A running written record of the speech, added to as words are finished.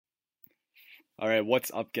All right, what's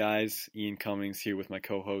up, guys? Ian Cummings here with my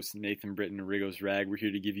co-host Nathan Britton of Rigo's Rag. We're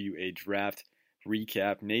here to give you a draft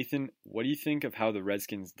recap. Nathan, what do you think of how the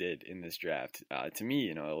Redskins did in this draft? To me,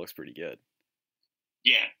 it looks pretty good.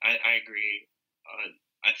 Yeah, I agree.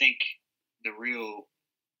 I think the real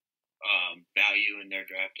value in their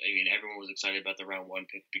draft, I mean, everyone was excited about the round one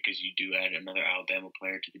pick because you do add another Alabama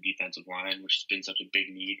player to the defensive line, which has been such a big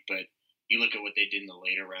need. But you look at what they did in the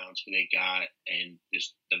later rounds, who they got, and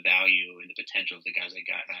just the value and the potential of the guys they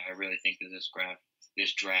got. And I really think that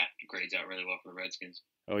this draft grades out really well for the Redskins.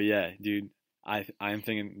 Oh yeah, dude. I'm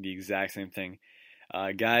thinking the exact same thing.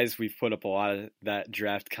 Guys, we've put up a lot of that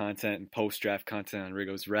draft content and post-draft content on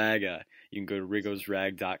Rigo's Rag. You can go to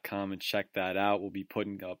rigosrag.com and check that out. We'll be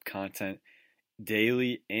putting up content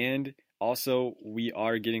daily, and also we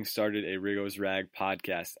are getting started a Rigo's Rag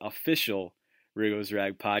podcast, official Rigo's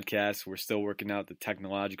Rag podcast. We're still working out the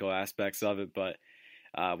technological aspects of it, but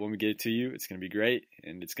when we get it to you, it's going to be great,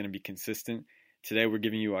 and it's going to be consistent. Today we're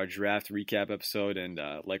giving you our draft recap episode, and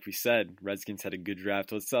like we said, Redskins had a good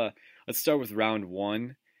draft. Let's start with round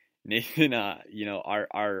one. Nathan,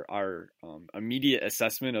 our immediate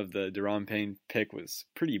assessment of the Daron Payne pick was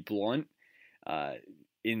pretty blunt,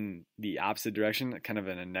 in the opposite direction, kind of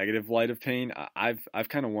in a negative light of Payne. I've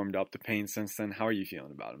kind of warmed up to Payne since then. How are you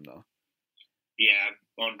feeling about him, though? Yeah,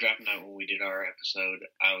 on draft night when we did our episode,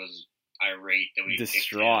 I was irate that we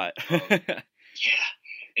distraught. Picked him. Yeah.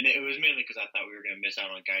 And it was mainly because I thought we were going to miss out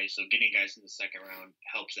on guys. So getting guys in the second round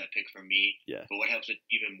helps that pick for me. Yeah. But what helps it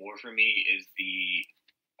even more for me is the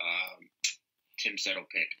Tim Settle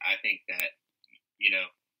pick. I think that,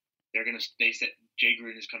 they said Jay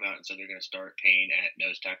Gruden has come out and said they're going to start Payne at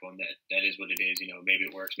nose tackle, and that is what it is. Maybe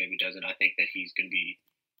it works, maybe it doesn't. I think that he's going to be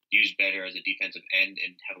used better as a defensive end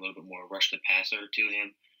and have a little bit more rush the passer to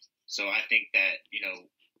him. So I think that,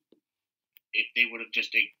 if they would have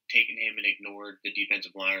just taken him and ignored the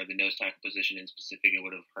defensive line or the nose tackle position in specific, it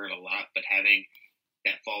would have hurt a lot. But having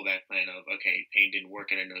that fallback plan of, okay, Payne didn't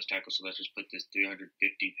work at a nose tackle, so let's just put this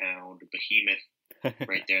 350-pound behemoth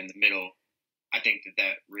right there in the middle, I think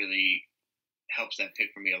that really helps that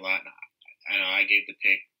pick for me a lot. And I gave the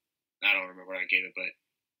pick, I don't remember what I gave it, but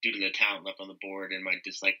due to the talent left on the board and my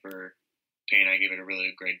dislike for Payne, I gave it a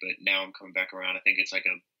really good grade. But now I'm coming back around. I think it's like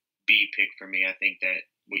a B pick for me. I think that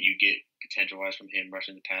what you get potential-wise from him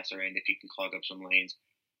rushing the passer, and if he can clog up some lanes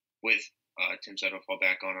with Tim Settle fall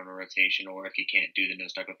back on a rotation, or if he can't do the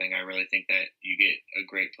nose tackle thing, I really think that you get a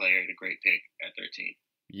great player and a great pick at 13.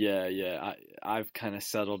 Yeah. I've kind of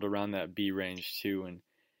settled around that B range too. And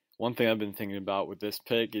one thing I've been thinking about with this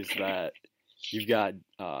pick is that you've got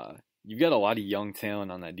a lot of young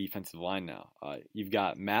talent on that defensive line now. You've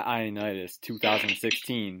got Matt Ioannidis,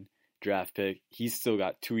 2016 draft pick. He's still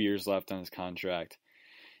got 2 years left on his contract.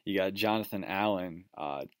 You got Jonathan Allen,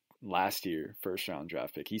 last year, first round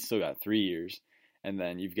draft pick. He's still got 3 years. And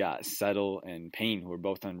then you've got Settle and Payne, who are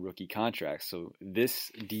both on rookie contracts. So this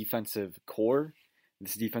defensive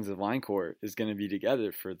line core is going to be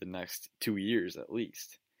together for the next 2 years at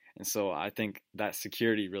least. And so I think that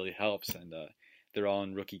security really helps. And they're all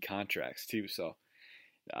on rookie contracts too. So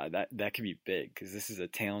that could be big because this is a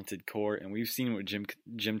talented core. And we've seen what Jim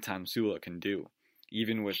Tomsula can do,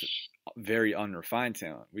 even with very unrefined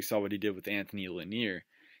talent. We saw what he did with Anthony Lanier.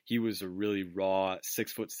 He was a really raw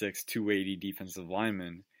 6'6", 280 defensive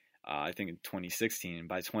lineman, I think in 2016. And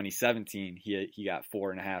by 2017, he got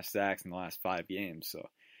 4.5 sacks in the last 5 games. So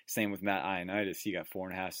same with Matt Ioannidis. He got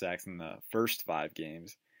 4.5 sacks in the first 5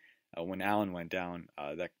 games. When Allen went down,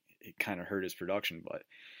 that it kind of hurt his production. But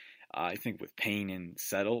I think with Payne and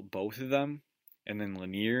Settle, both of them, and then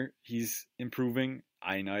Lanier, he's improving.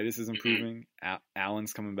 Ioannidis is improving.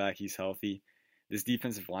 Allen's coming back. He's healthy. This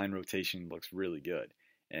defensive line rotation looks really good.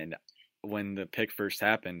 And when the pick first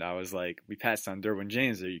happened, I was like, we passed on Derwin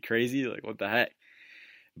James. Are you crazy? Like, what the heck?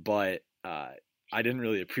 But I didn't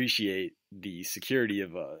really appreciate the security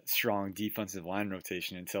of a strong defensive line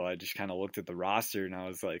rotation until I just kind of looked at the roster and I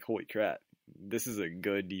was like, holy crap, this is a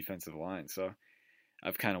good defensive line. So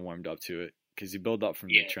I've kind of warmed up to it because you build up from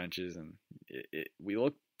the trenches, and we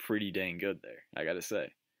look pretty dang good there, I got to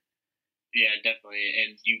say. Yeah, definitely.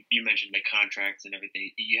 And you mentioned the contracts and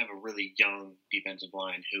everything. You have a really young defensive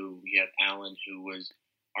line you have Allen, who was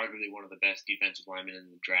arguably one of the best defensive linemen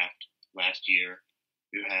in the draft last year.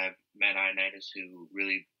 You have Matt Ioannidis, who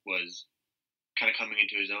really was kind of coming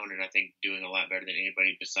into his own and I think doing a lot better than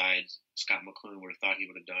anybody besides Scott McCloughan would have thought he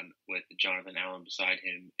would have done with Jonathan Allen beside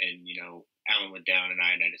him. And, Allen went down and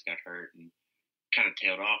Ioannidis got hurt and kind of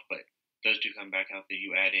tailed off. But those two come back healthy.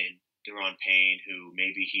 You add in Daron Payne, who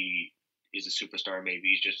maybe he is a superstar, maybe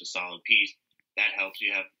he's just a solid piece. That helps.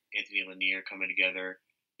 You have Anthony Lanier coming together.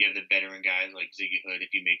 you have the veteran guys like Ziggy Hood if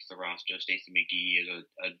he makes the roster. Stacey McGee is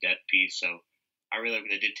a depth piece. So I really like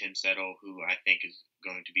what they did. Tim Settle, who I think is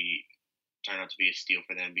going to turn out to be a steal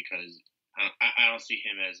for them because I don't see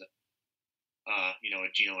him as a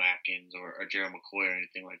Geno Atkins or Gerald McCoy or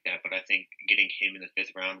anything like that. But I think getting him in the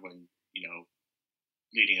 5th round when,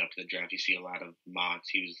 leading up to the draft, you see a lot of mocks.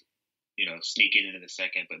 He was, sneaking into the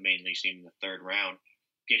 2nd, but mainly seeing the 3rd round.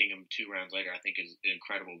 Getting him 2 rounds later, I think is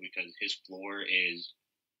incredible because his floor is,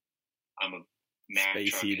 I'm a Mack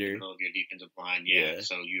truck in the middle of your defensive line. Yeah.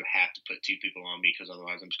 So you have to put 2 people on me because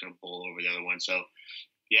otherwise I'm just going to bowl over the other one. So,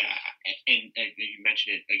 yeah. And you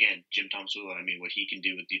mentioned it again, Jim Tomsula. I mean, what he can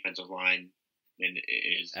do with defensive line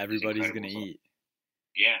is everybody's going to eat.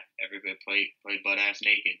 Yeah. Everybody play butt ass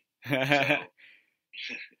naked.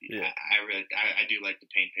 So, yeah. I do like the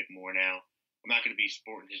Payne pick more now. I'm not going to be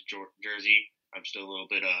sporting his jersey. I'm still a little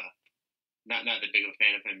bit, not the big of a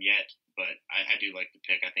fan of him yet, but I do like the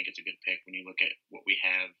pick. I think it's a good pick when you look at what we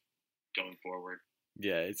have going forward.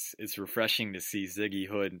 Yeah, it's refreshing to see Ziggy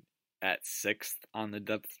Hood at 6th on the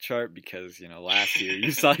depth chart because, last year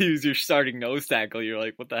you saw he was your starting nose tackle. You're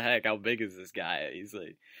like, what the heck? How big is this guy? He's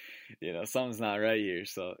like, something's not right here.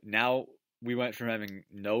 So now we went from having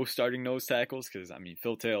no starting nose tackles because,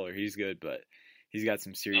 Phil Taylor, he's good, but he's got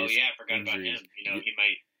some serious injuries. Oh, yeah, I forgot injuries. about him. He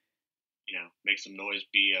might, make some noise,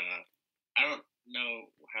 I don't know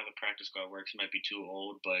how the practice squad works. He might be too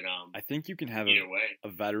old, but I think you can have a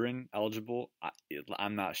veteran eligible.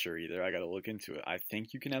 I'm not sure either. I got to look into it. I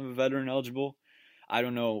think you can have a veteran eligible. I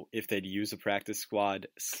don't know if they'd use a practice squad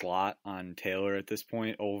slot on Taylor at this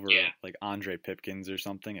point over like Andre Pipkins or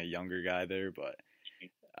something, a younger guy there, but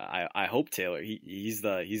I hope Taylor, he's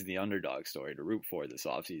the underdog story to root for this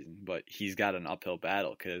offseason, but he's got an uphill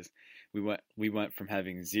battle because we went from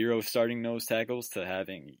having 0 starting nose tackles to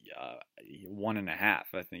having 1.5. I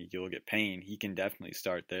think you'll get Payne. He can definitely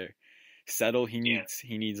start there. Settle, he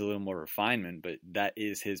needs a little more refinement, but that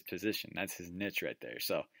is his position. That's his niche right there.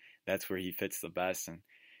 So that's where he fits the best. And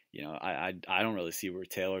I don't really see where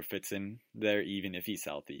Taylor fits in there, even if he's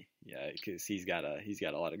healthy. Yeah, because he's got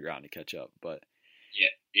a lot of ground to catch up. But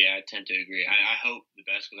yeah, I tend to agree. I hope the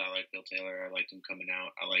best because I like Bill Taylor. I liked him coming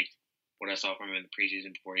out. I liked what I saw from him in the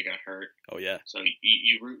preseason before he got hurt. Oh yeah. So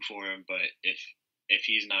you root for him, but if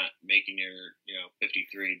he's not making your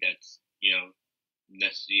 53, that's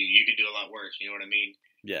you could do a lot worse. You know what I mean?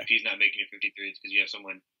 Yeah. If he's not making your 53, it's because you have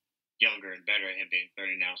someone younger and better. Him being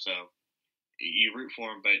 30 now, so you root for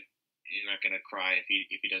him, but you're not gonna cry if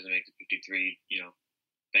he doesn't make the 53.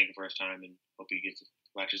 Thank him for his time and hope he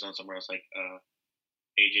latches on somewhere else like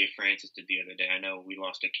AJ Francis did the other day. I know we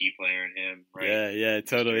lost a key player in him, right? Yeah,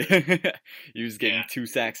 totally. He was getting 2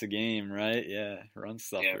 sacks a game, right? Yeah, run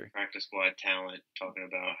stuffer. Yeah, practice squad talent, talking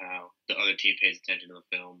about how the other team pays attention to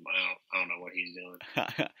the film. I don't know what he's doing.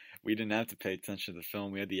 We didn't have to pay attention to the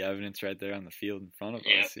film. We had the evidence right there on the field in front of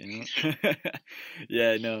us,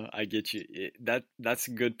 Yeah, no, I get you. That's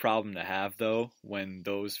a good problem to have, though, when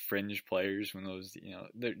those fringe players, when those,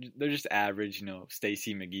 they're just average,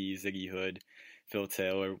 Stacey McGee, Ziggy Hood, Phil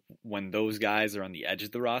Taylor, when those guys are on the edge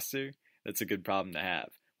of the roster, that's a good problem to have.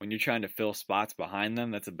 When you're trying to fill spots behind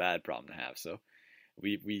them, that's a bad problem to have. So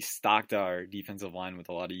we stocked our defensive line with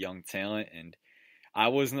a lot of young talent, and I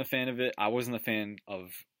wasn't a fan of it. I wasn't a fan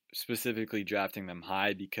of specifically drafting them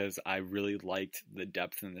high because I really liked the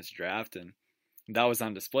depth in this draft, and that was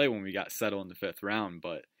on display when we got Settle in the 5th round.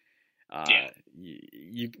 But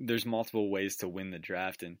there's multiple ways to win the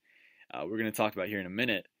draft, and we're going to talk about here in a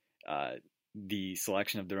minute the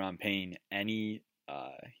selection of Daron Payne. Any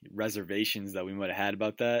reservations that we might have had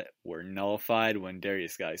about that were nullified when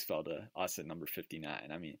Darius Guice fell to us at number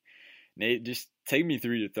 59. Nate, just take me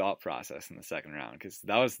through your thought process in the 2nd round, because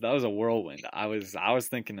that was a whirlwind. I was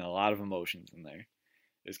thinking a lot of emotions in there.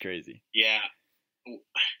 It was crazy. Yeah,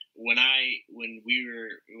 when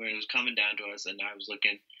it was coming down to us, and I was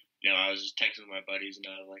looking, I was just texting with my buddies,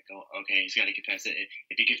 and I was like, oh, okay, he's got to get past it.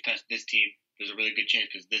 If he gets past this team, there's a really good chance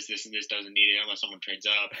because this, and this doesn't need it unless someone trades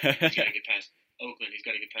up. He's got to get past Oakland. He's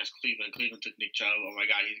got to get past Cleveland. Cleveland took Nick Chubb. Oh my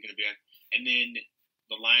God, he's going to be. And then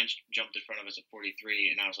the Lions jumped in front of us at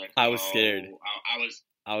 43, and I was like, I was scared. I was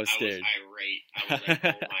scared. I was irate. I was like,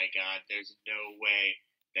 oh my God, there's no way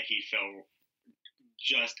that he fell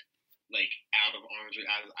just like out of arms.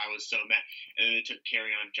 I was so mad. And then they took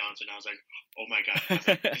Kerryon Johnson. I was like, oh my God, I was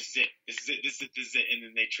like, this is it. And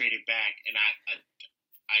then they traded back, and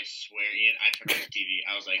I swear, Ian, I turned on the TV.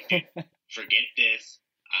 I was like, dude, forget this.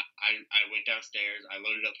 I went downstairs. I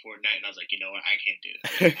loaded up Fortnite, and I was like, you know what? I can't do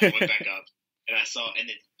this. I went back up, and I saw, and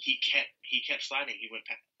then he kept sliding. He went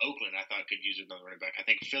past Oakland. I thought could use another running back. I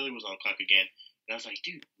think Philly was on the clock again, and I was like,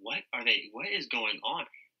 dude, what is going on?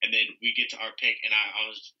 And then we get to our pick, and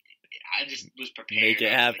I just was prepared. Make it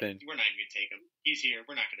happen. Like, we're not even gonna take him. He's here.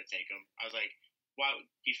 We're not gonna take him. I was like, wow,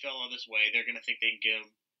 he fell all this way. They're gonna think they can get him,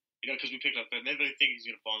 because we picked up third. They really think he's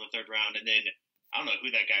gonna fall in the third round. And then I don't know who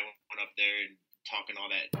that guy went up there and talking all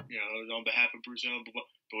that, on behalf of Bruce Young. But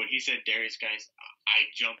when he said Darius Guice, I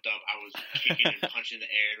jumped up. I was kicking and punching the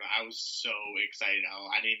air. I was so excited.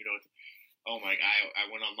 I didn't even know what to. Oh my! I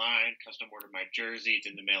went online, custom ordered my jersey. It's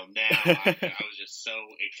in the mail now. I was just so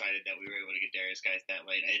excited that we were able to get Darius Guice that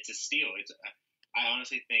late. It's a steal. I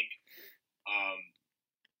honestly think.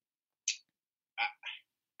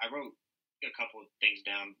 I wrote a couple of things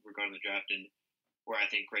down regarding the draft and where I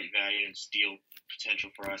think great value and steal potential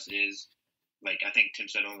for us is. Like, I think Tim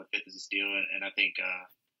said on the fifth is a steal, and I think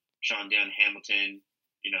Sean Down Hamilton.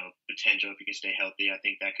 Potential if he can stay healthy. I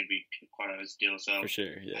think that could be quite a steal. So for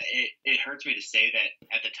sure, yeah. It hurts me to say that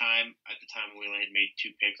at the time when we only had made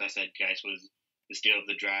 2 picks, I said Guice was the steal of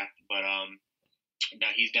the draft. But no,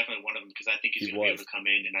 he's definitely one of them because I think he's going to be able to come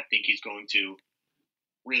in, and I think he's going to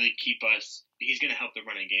really keep us. He's going to help the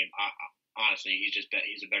running game. Honestly, he's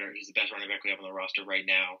the best running back we have on the roster right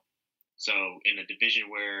now. So in a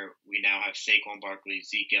division where we now have Saquon Barkley,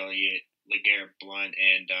 Zeke Elliott, LeGarrette Blount,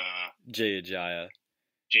 and Jay Ajayi.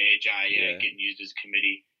 Getting used as a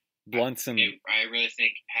committee. Bluntson. I really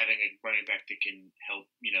think having a running back that can help,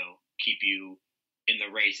 keep you in the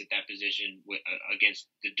race at that position against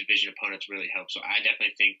the division opponents really helps. So I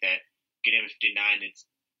definitely think that getting him at 59, it's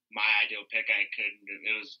my ideal pick.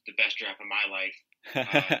 It was the best draft of my life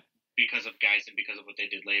because of Guice and because of what they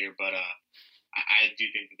did later. But I do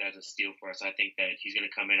think that that's a steal for us. I think that he's going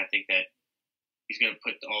to come in. I think that he's going to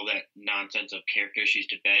put all that nonsense of character issues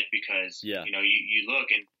to bed because, you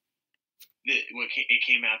look and it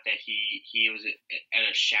came out that he was at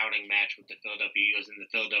a shouting match with the Philadelphia Eagles, and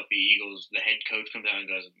the Philadelphia Eagles, the head coach comes out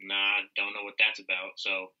and goes, nah, don't know what that's about.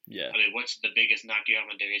 So, I mean, what's the biggest knock you have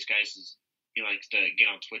on Darius Guice is he likes to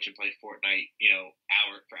get on Twitch and play Fortnite,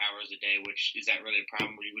 for hours a day, which is that really a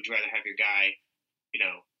problem? Would you rather have your guy,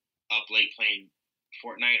 up late playing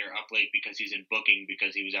Fortnite or up late because he's in booking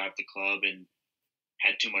because he was out of the club and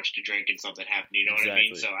had too much to drink and something happened, you know what I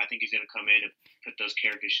mean? So I think he's going to come in and put those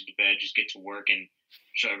characters to bed, just get to work and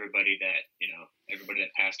show everybody that, everybody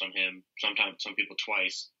that passed on him, sometimes some people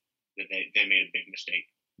twice, that they made a big mistake.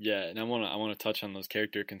 Yeah, and I want to touch on those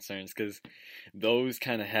character concerns because those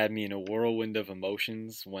kind of had me in a whirlwind of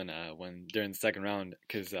emotions when during the second round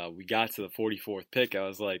because we got to the 44th pick. I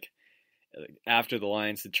was like, after the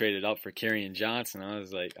Lions had traded up for Kerryon Johnson, I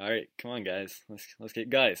was like, all right, come on, guys. Let's get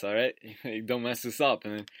Guice, all right? Don't mess this up.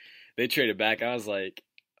 And then they traded back. I was like,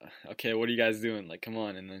 okay, what are you guys doing? Like, come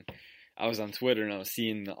on. And then I was on Twitter, and I was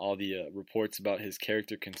seeing all the reports about his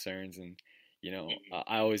character concerns. And,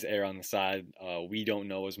 I always err on the side. We don't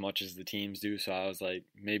know as much as the teams do. So I was like,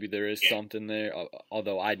 maybe there is something there,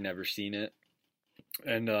 although I'd never seen it.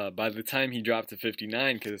 And by the time he dropped to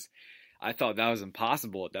 59, because I thought that was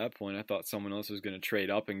impossible at that point. I thought someone else was going to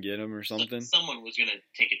trade up and get him or something. Someone was going to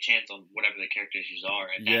take a chance on whatever the character issues are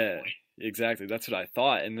at that point. Yeah, exactly. That's what I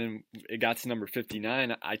thought. And then it got to number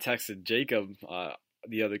 59. I texted Jacob,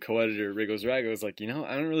 the other co-editor, Rigos Rag. I was like, I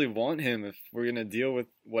don't really want him if we're going to deal with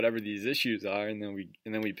whatever these issues are. And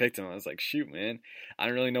then we picked him. I was like, shoot, man, I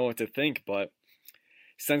don't really know what to think. But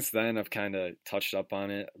since then, I've kind of touched up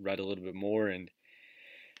on it, read a little bit more, and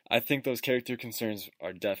I think those character concerns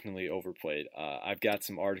are definitely overplayed. I've got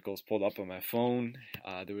some articles pulled up on my phone.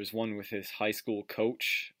 There was one with his high school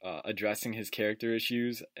coach addressing his character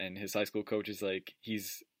issues, and his high school coach is like,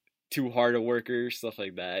 he's too hard a worker, stuff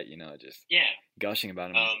like that, just gushing about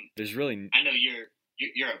him. There's really... I know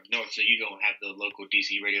you're up north, so you don't have the local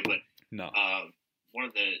DC radio, but no. One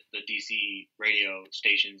of the DC radio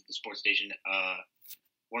stations, the sports station,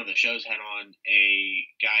 one of the shows had on a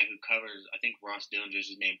guy who covers, I think Ross Dillinger's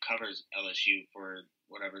his name, covers LSU for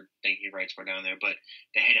whatever thing he writes for down there. But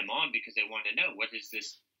they had him on because they wanted to know what are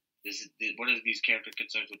these character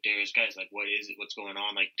concerns with Darius Guice? Like, what is it? What's going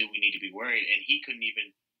on? Like, do we need to be worried? And he couldn't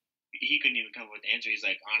even come up with the answer. He's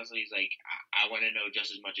like, honestly, he's like, I want to know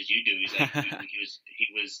just as much as you do. He's like, he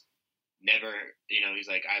was never, he's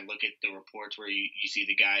like, I look at the reports where you see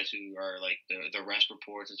the guys who are like the rest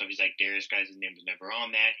reports and stuff. He's like, Darius Guice, his name was never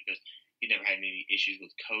on that. He goes, he never had any issues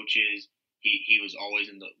with coaches. He was always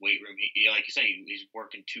in the weight room. He like you say, he's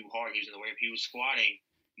working too hard. He was in the weight room. He was squatting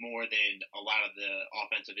more than a lot of the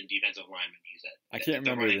offensive and defensive linemen. He's at. I can't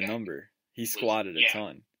remember the number. He squatted a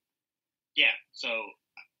ton. Yeah. So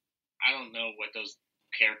I don't know what those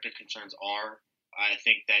character concerns are. I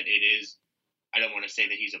think that it is. I don't want to say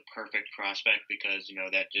that he's a perfect prospect because,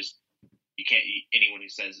 that just, you can't, anyone who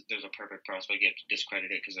says there's a perfect prospect, you have to discredit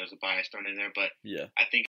it because there's a bias thrown in there. But I think